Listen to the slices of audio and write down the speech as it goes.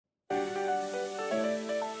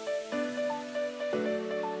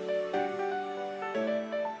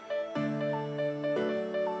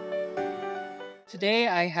Today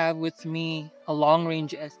I have with me a long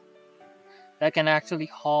range that can actually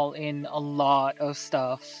haul in a lot of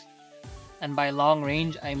stuff. And by long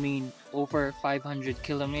range, I mean over 500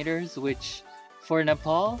 kilometers, which for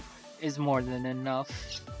Nepal is more than enough.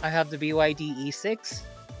 I have the BYD E6,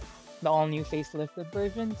 the all new facelifted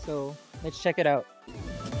version, so let's check it out.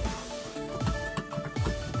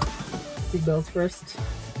 Seatbelts first.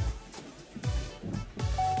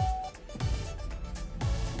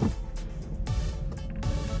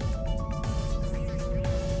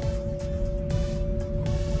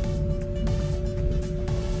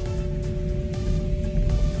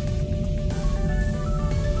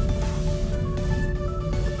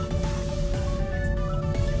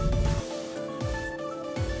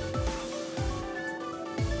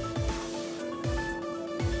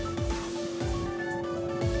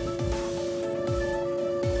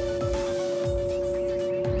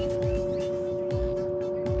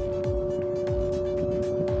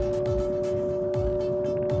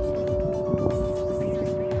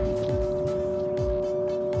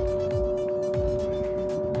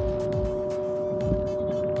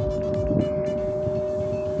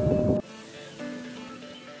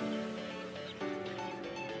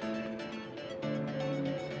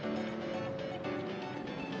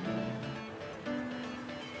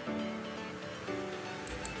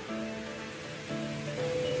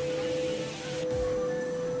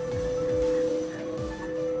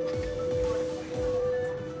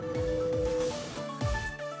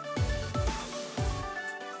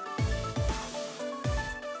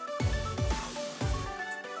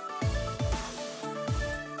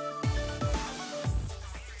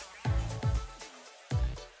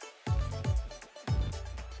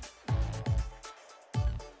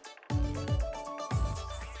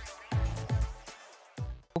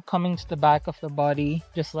 Coming to the back of the body,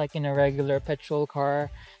 just like in a regular petrol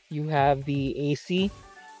car, you have the AC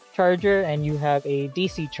charger and you have a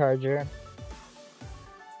DC charger.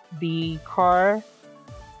 The car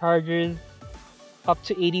charges up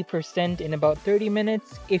to 80% in about 30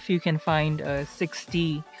 minutes if you can find a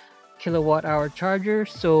 60 kilowatt hour charger.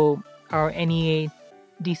 So our NEA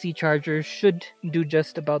DC charger should do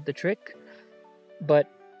just about the trick,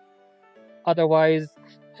 but otherwise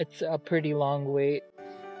it's a pretty long wait.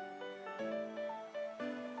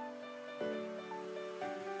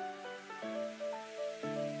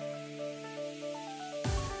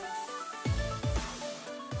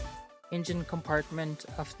 Engine compartment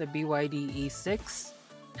of the BYD E6,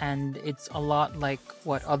 and it's a lot like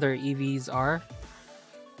what other EVs are.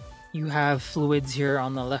 You have fluids here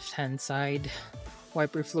on the left hand side,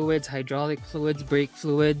 wiper fluids, hydraulic fluids, brake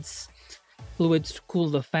fluids, fluids to cool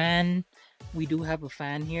the fan. We do have a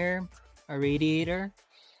fan here, a radiator.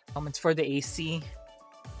 It's for the AC.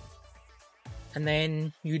 And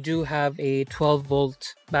then you do have a 12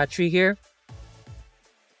 volt battery here.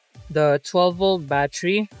 The 12 volt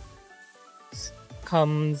battery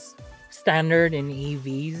comes standard in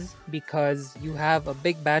EVs because you have a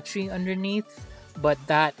big battery underneath, but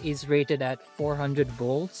that is rated at 400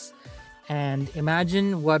 volts. And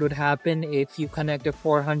imagine what would happen if you connect a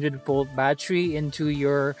 400 volt battery into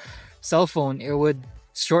your cell phone. It would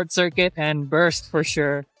short circuit and burst for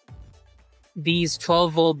sure. These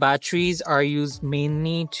 12 volt batteries are used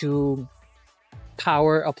mainly to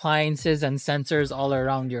power appliances and sensors all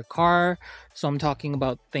around your car. So I'm talking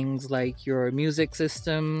about things like your music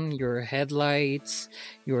system, your headlights,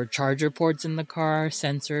 your charger ports in the car,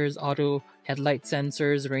 sensors, auto headlight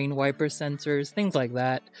sensors, rain wiper sensors, things like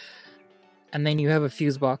that. And then you have a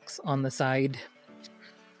fuse box on the side.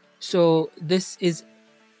 So this is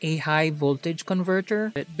a high voltage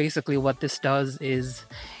converter. Basically what this does is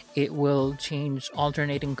it will change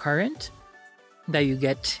alternating current that you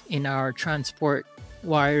get in our transport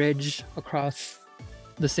wireage across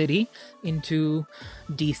the city into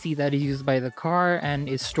DC that is used by the car and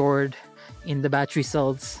is stored in the battery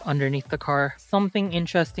cells underneath the car. Something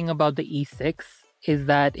interesting about the E6 is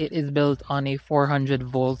that it is built on a 400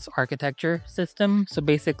 volts architecture system. So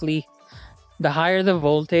basically, the higher the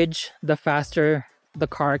voltage, the faster the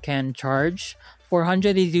car can charge.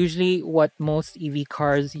 400 is usually what most EV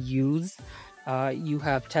cars use. You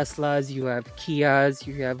have Teslas, you have Kias,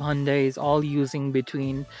 you have Hyundais, all using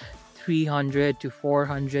between 300 to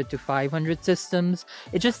 400 to 500 systems.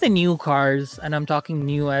 It's just the new cars, and I'm talking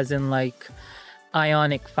new as in like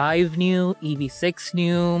Ioniq 5 new, EV6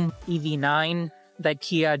 new, EV9 that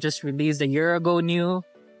Kia just released a year ago new,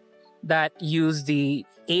 that use the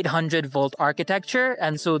 800 volt architecture,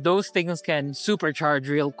 and so those things can supercharge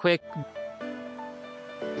real quick.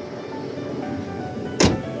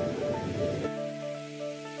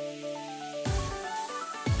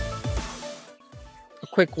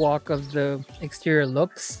 quick walk of the exterior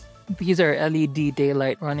looks. These are LED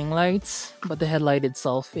daylight running lights, but the headlight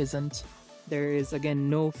itself isn't. There is again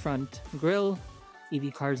no front grille.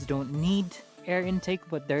 EV cars don't need air intake,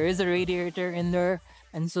 but there is a radiator in there,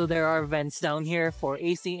 and so there are vents down here for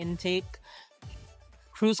AC intake.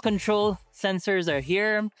 Cruise control sensors are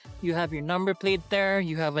here. You have your number plate there.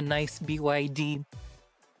 You have a nice BYD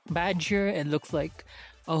badge here. It looks like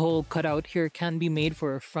a hole cut out here can be made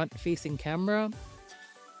for a front facing camera.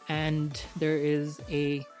 And there is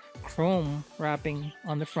a chrome wrapping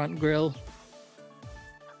on the front grille.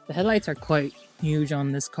 The headlights are quite huge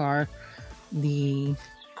on this car. The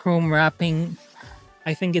chrome wrapping,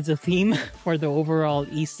 I think it's a theme for the overall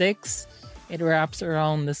E6. It wraps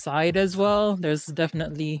around the side as well. There's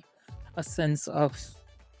definitely a sense of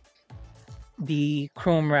the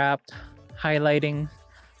chrome wrap highlighting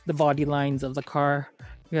the body lines of the car.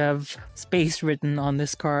 You have space written on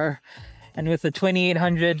this car, and with a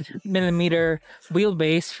 2800 millimeter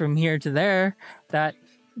wheelbase from here to there, that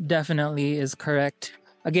definitely is correct.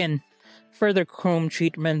 Again, further chrome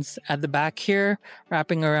treatments at the back here,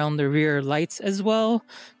 wrapping around the rear lights as well,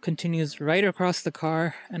 continues right across the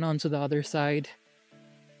car and onto the other side.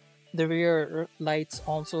 The rear lights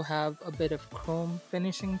also have a bit of chrome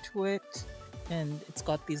finishing to it, and it's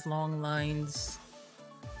got these long lines.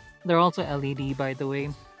 They're also LED, by the way.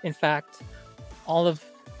 In fact, all of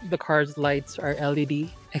the car's lights are LED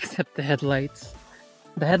except the headlights.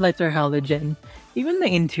 The headlights are halogen. Even the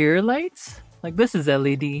interior lights, like this is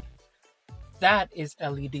LED. That is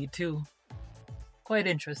LED too. Quite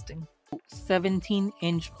interesting.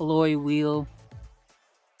 17-inch alloy wheel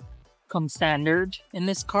comes standard in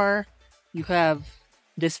this car. You have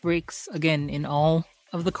disc brakes again in all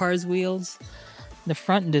of the car's wheels. The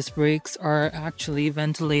front disc brakes are actually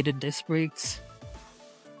ventilated disc brakes.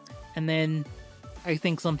 And then I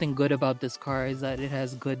think something good about this car is that it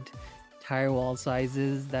has good tire wall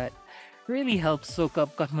sizes that really help soak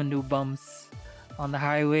up Kathmandu bumps on the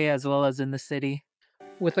highway as well as in the city.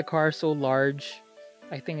 With a car so large,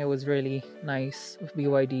 I think it was really nice of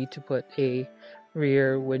BYD to put a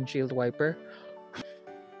rear windshield wiper.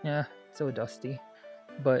 Yeah, so dusty.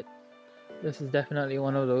 But this is definitely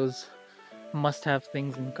one of those must-have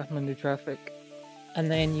things in Kathmandu traffic.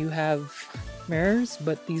 And then you have mirrors,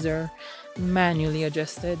 but these are manually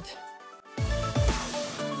adjusted.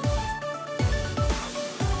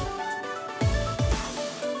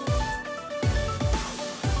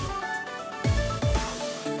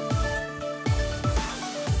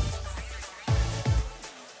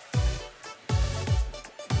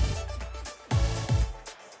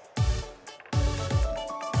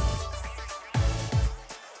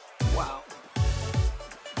 Wow.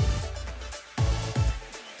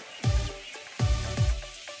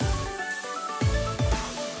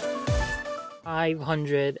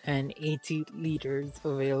 580 liters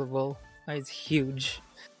available. That is huge.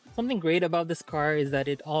 Something great about this car is that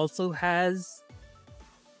it also has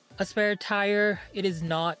a spare tire. It is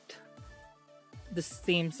not the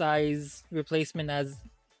same size replacement as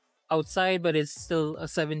outside, but it's still a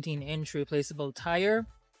 17-inch replaceable tire.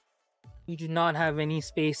 You do not have any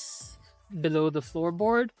space below the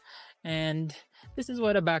floorboard, and this is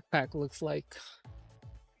what a backpack looks like.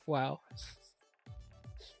 Wow.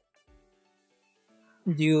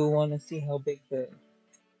 Do you want to see how big the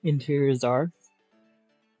interiors are?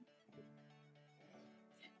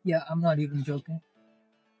 Yeah, I'm not even joking.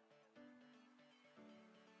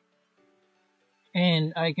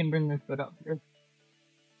 And I can bring my foot up here.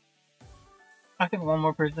 I think one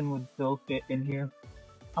more person would still fit in here.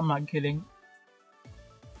 I'm not kidding.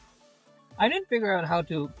 I didn't figure out how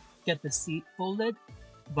to get the seat folded,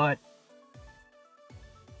 but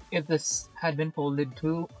if this had been folded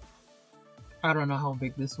too, I don't know how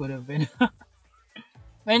big this would have been.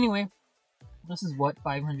 Anyway, this is what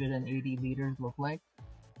 580 liters look like.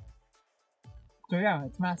 So yeah,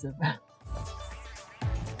 it's massive.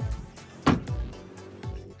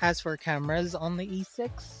 As for cameras on the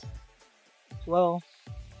E6, well,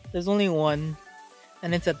 there's only one,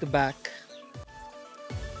 and it's at the back.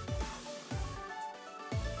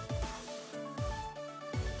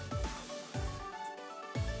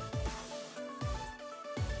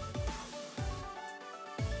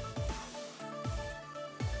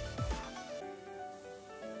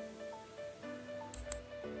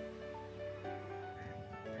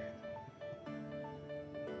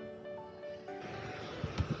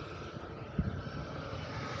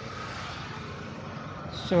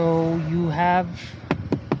 So you have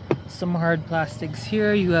some hard plastics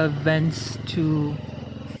here. You have vents to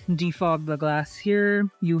defog the glass here.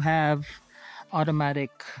 You have automatic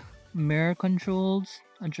mirror controls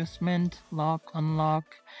adjustment, lock, unlock,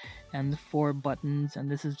 and the 4 buttons, and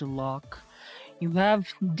this is the lock. You have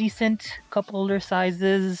decent cup holder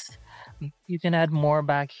sizes. You can add more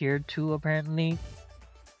back here too, apparently.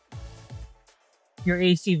 Your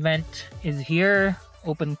AC vent is here,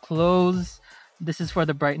 open, close. This is for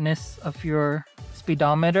the brightness of your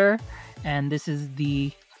speedometer, and this is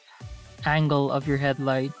the angle of your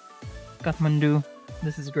headlight. Kathmandu,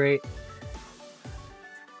 this is great.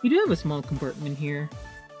 You do have a small compartment here.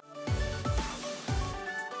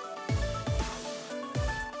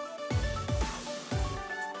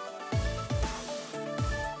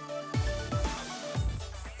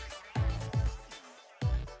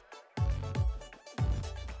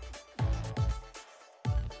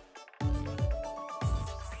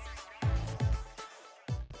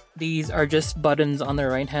 These are just buttons on the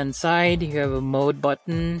right hand side. You have a mode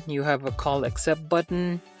button, you have a call accept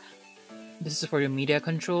button. This is for your media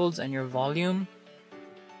controls and your volume.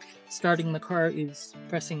 Starting the car is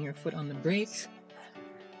pressing your foot on the brake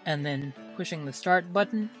and then pushing the start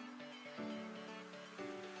button.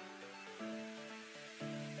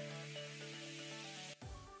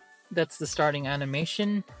 That's the starting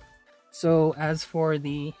animation. So as for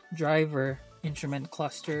the driver instrument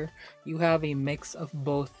cluster, you have a mix of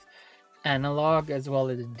both analog as well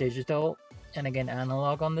as digital, and again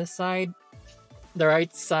analog on this side. The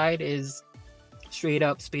right side is straight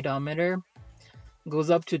up speedometer,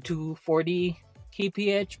 goes up to 240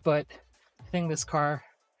 kph, but I think this car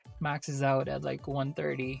maxes out at like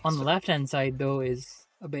 130. On the left hand side though is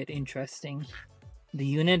a bit interesting. The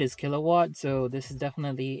unit is kilowatt, so this is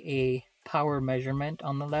definitely a power measurement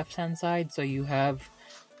on the left hand side. So you have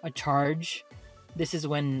a charge. This is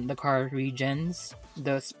when the car regens,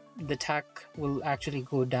 the tach will actually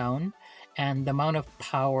go down, and the amount of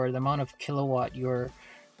power, the amount of kilowatt your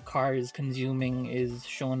car is consuming is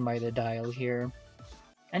shown by the dial here.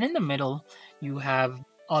 And in the middle you have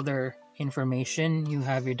other information. You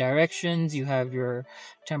have your directions, you have your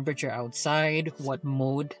temperature outside, what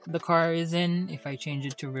mode the car is in, if I change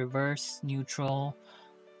it to reverse, neutral,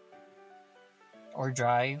 or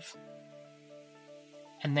drive.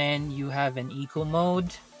 And then you have an eco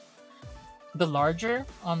mode. The larger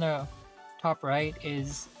on the top right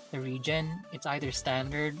is the regen. It's either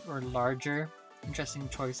standard or larger. Interesting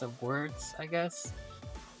choice of words, I guess.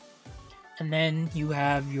 And then you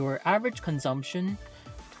have your average consumption,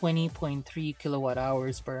 20.3 kilowatt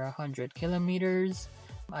hours per 100 kilometers.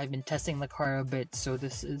 I've been testing the car a bit, so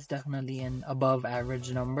this is definitely an above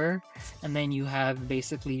average number. And then you have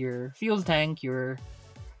basically your fuel tank, your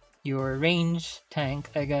range tank,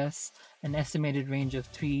 I guess, an estimated range of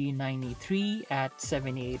 393 at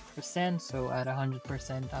 78%. So at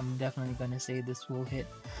 100%, I'm definitely going to say this will hit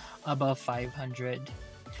above 500.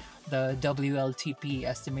 The WLTP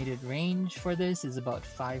estimated range for this is about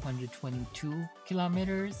 522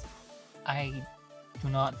 kilometers. I do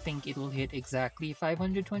not think it will hit exactly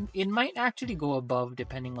 520. It might actually go above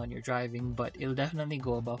depending on your driving, but it'll definitely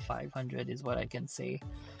go above 500 is what I can say.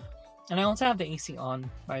 And I also have the AC on,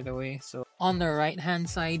 by the way. So on the right hand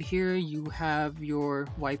side here, you have your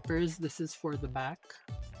wipers. This is for the back,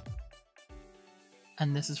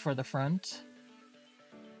 and this is for the front.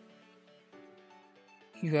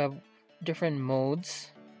 You have different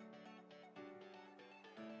modes.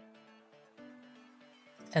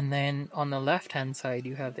 And then on the left hand side,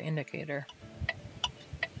 you have the indicator.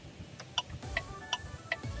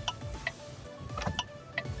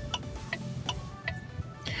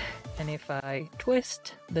 And if I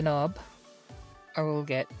twist the knob, I will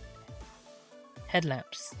get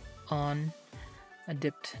headlamps on, a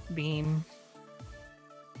dipped beam,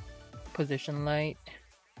 position light,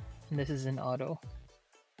 and this is in auto.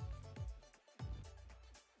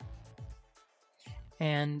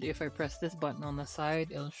 And if I press this button on the side,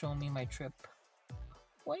 it'll show me my trip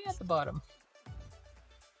way at the bottom.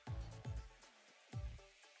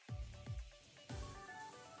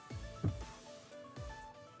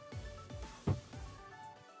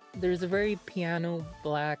 There's a very piano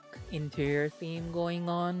black interior theme going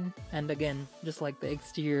on, and again, just like the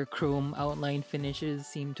exterior chrome outline finishes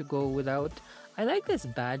seem to go without. I like this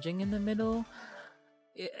badging in the middle.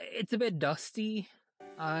 It's a bit dusty.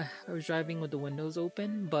 I was driving with the windows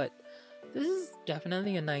open, but this is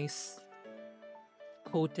definitely a nice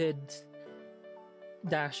coated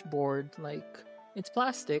dashboard. Like, it's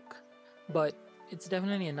plastic, but it's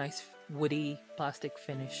definitely a nice woody plastic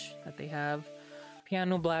finish that they have.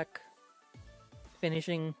 Piano black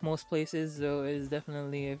finishing most places, though, is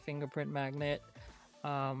definitely a fingerprint magnet.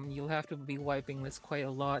 You'll have to be wiping this quite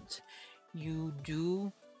a lot. You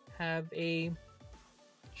do have a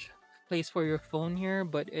place for your phone here,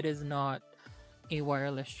 but it is not a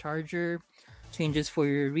wireless charger, changes for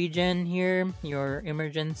your regen here, your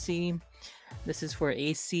emergency. This is for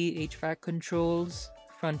AC, HVAC controls,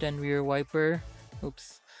 front and rear wiper.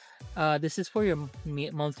 Oops. This is for your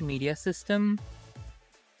multimedia system,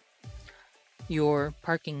 your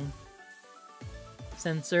parking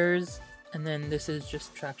sensors, and then this is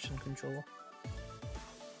just traction control.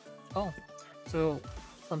 Oh, so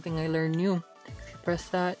something I learned new. If you press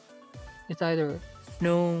that, it's either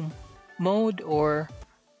snow mode or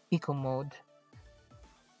eco mode.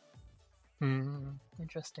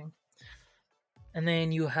 Interesting. And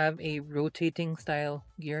then you have a rotating style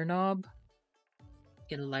gear knob.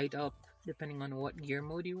 It'll light up depending on what gear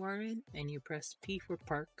mode you are in, and you press P for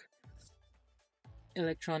park.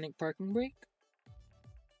 Electronic parking brake.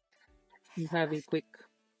 You have a quick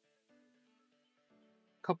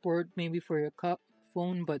cupboard maybe for your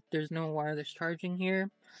phone, but there's no wireless charging here.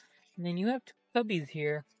 And then you have two cubbies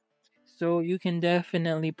here, so you can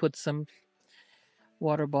definitely put some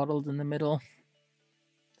water bottles in the middle.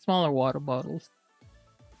 Smaller water bottles,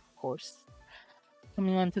 of course.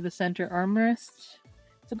 Coming on to the center armrest.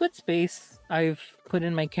 It's a good space. I've put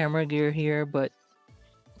in my camera gear here, but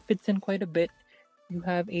it fits in quite a bit. You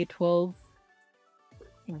have a 12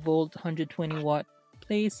 volt 120 watt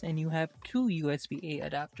place, and you have two USB-A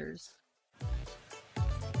adapters.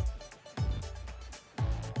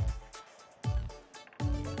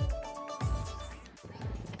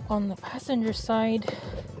 On the passenger side,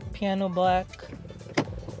 piano black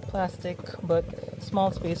plastic, but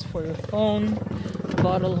small space for your phone,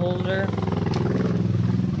 bottle holder.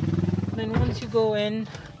 Then once you go in,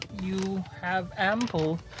 you have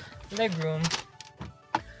ample legroom.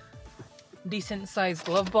 Decent sized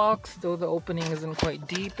glove box, though the opening isn't quite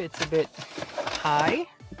deep, it's a bit high.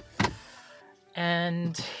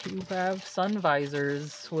 And you have sun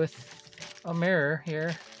visors with a mirror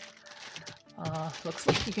here. Looks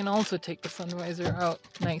like you can also take the sun visor out.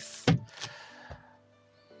 Nice.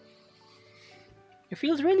 It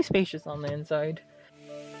feels really spacious on the inside.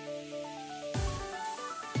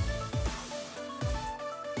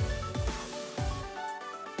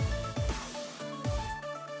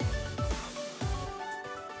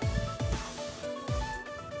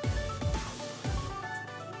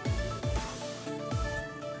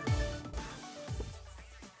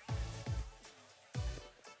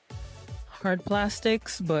 Hard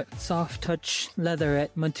plastics, but soft touch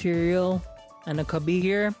leatherette material, and a cubby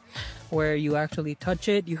here where you actually touch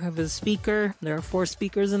it. You have a speaker. There are 4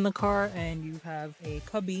 speakers in the car, and you have a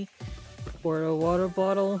cubby for a water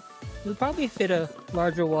bottle. You'll probably fit a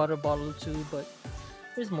larger water bottle too, but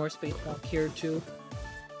there's more space back here too.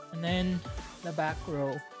 And then the back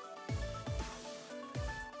row.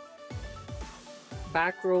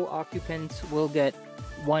 Back row occupants will get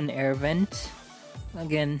 1 air vent.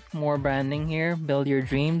 Again, more branding here. Build your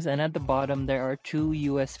dreams. And at the bottom, there are 2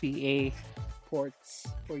 USB-A ports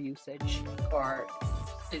for usage. The car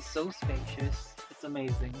is so spacious. It's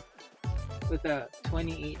amazing. With a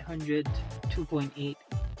 2800 2.8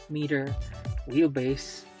 meter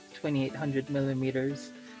wheelbase, 2800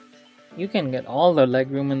 millimeters, you can get all the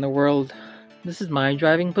legroom in the world. This is my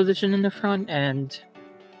driving position in the front, and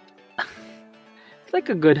it's like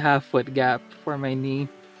a good half-foot gap for my knee.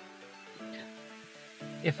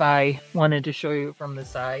 If I wanted to show you from the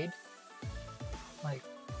side, like,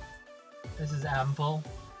 this is ample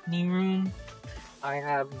knee room. I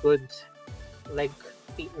have good leg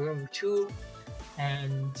feet room too,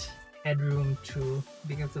 and headroom too,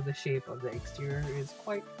 because of the shape of the exterior is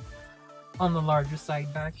quite on the larger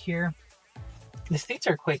side back here. The seats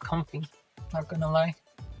are quite comfy, not gonna lie.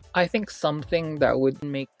 I think something that would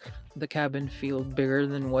make the cabin feel bigger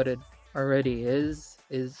than what it already is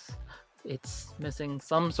it's missing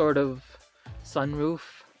some sort of sunroof,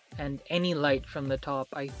 and any light from the top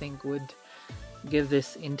I think would give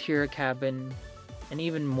this interior cabin an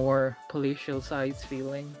even more palatial size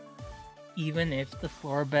feeling. Even if the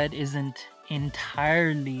floor bed isn't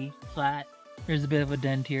entirely flat, there's a bit of a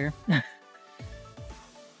dent here.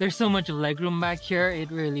 There's so much legroom back here,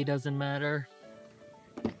 it really doesn't matter.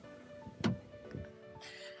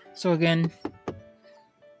 So again,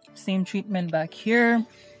 same treatment back here.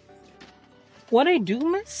 What I do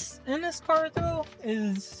miss in this car though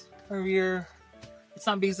is a rear. It's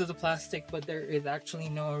not because of the plastic, but there is actually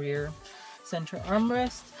no rear center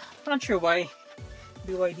armrest. I'm not sure why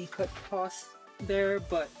BYD cut costs there,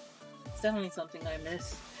 but it's definitely something I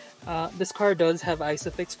miss. This car does have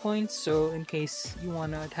ISOFIX points, so in case you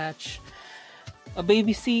want to attach a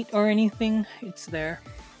baby seat or anything, it's there.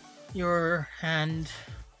 Your hand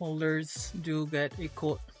holders do get a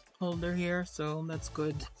coat holder here, so that's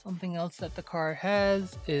good. Something else that the car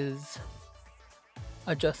has is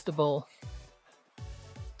adjustable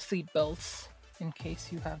seat belts in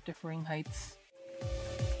case you have differing heights.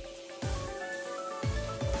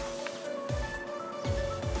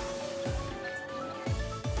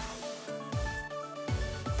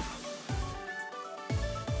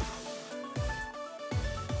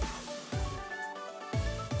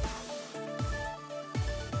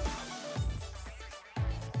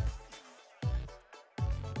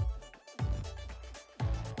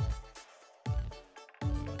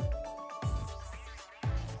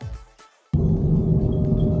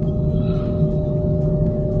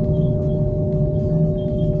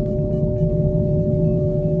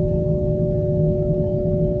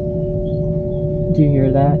 Do you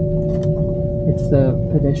hear that? It's the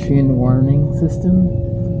pedestrian warning system.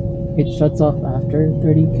 It shuts off after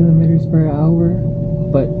 30 kilometers per hour,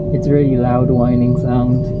 but it's a really loud whining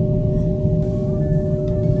sound.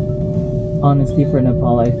 Honestly, for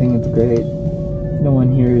Nepal, I think it's great. No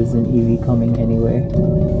one here is an EV coming anyway.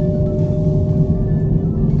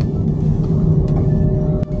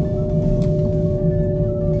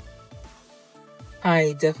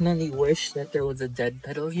 I definitely wish that there was a dead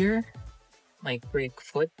pedal here, like brake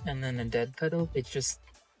foot and then a dead pedal. It's just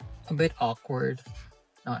a bit awkward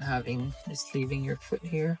not having, just leaving your foot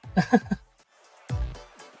here.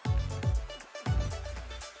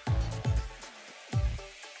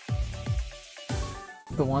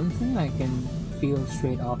 The one thing I can feel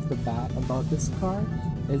straight off the bat about this car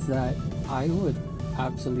is that I would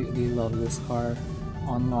absolutely love this car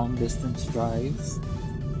on long distance drives.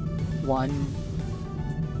 One,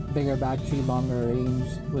 bigger battery, longer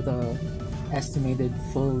range with a estimated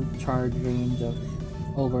full charge range of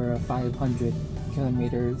over 500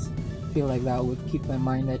 kilometers. Feel like that would keep my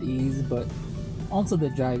mind at ease, but also the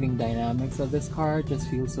driving dynamics of this car just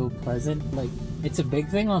feel so pleasant. Like, it's a big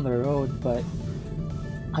thing on the road, but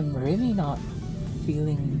I'm really not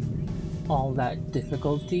feeling all that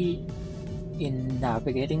difficulty in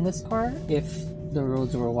navigating this car if the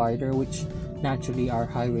roads were wider, which naturally our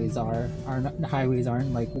highways are. The highways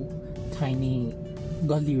aren't like tiny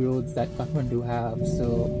gully roads that Kathmandu have,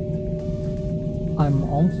 so I'm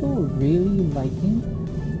also really liking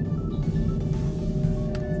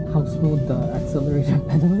how smooth the accelerator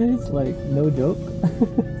pedal is, like no joke.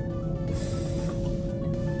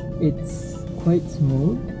 It's quite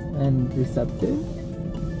smooth and receptive.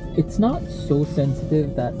 It's not so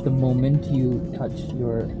sensitive that the moment you touch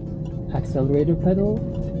your accelerator pedal,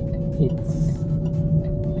 it's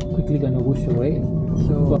quickly gonna whoosh away.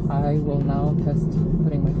 So I will now test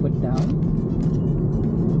putting my foot down.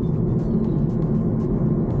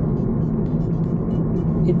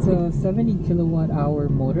 It's a 70 kilowatt hour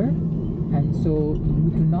motor, and so you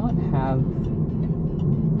do not have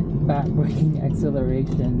back-braking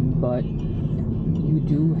acceleration, but you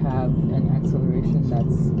do have an acceleration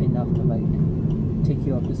that's enough to like take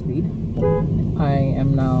you up to speed. I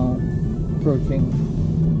am now approaching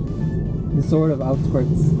the sort of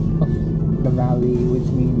outskirts of the valley, which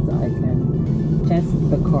means I can test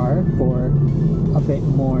the car for a bit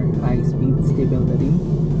more high-speed stability,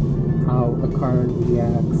 how the car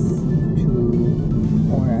reacts to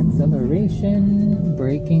more acceleration,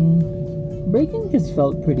 braking. Braking just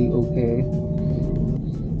felt pretty okay.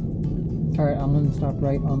 Alright, I'm gonna stop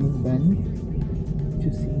right on this bend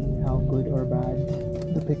to see how good or bad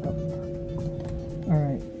the pickup.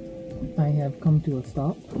 Alright, I have come to a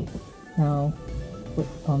stop. Now, foot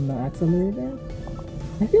on the accelerator.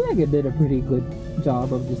 I feel like it did a pretty good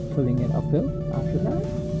job of just pulling it uphill after that.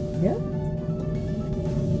 Yeah.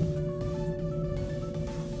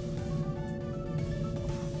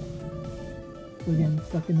 So again,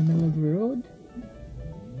 stuck in the middle of the road.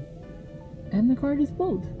 And the car just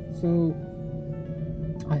pulled. So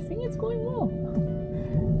I think it's going well.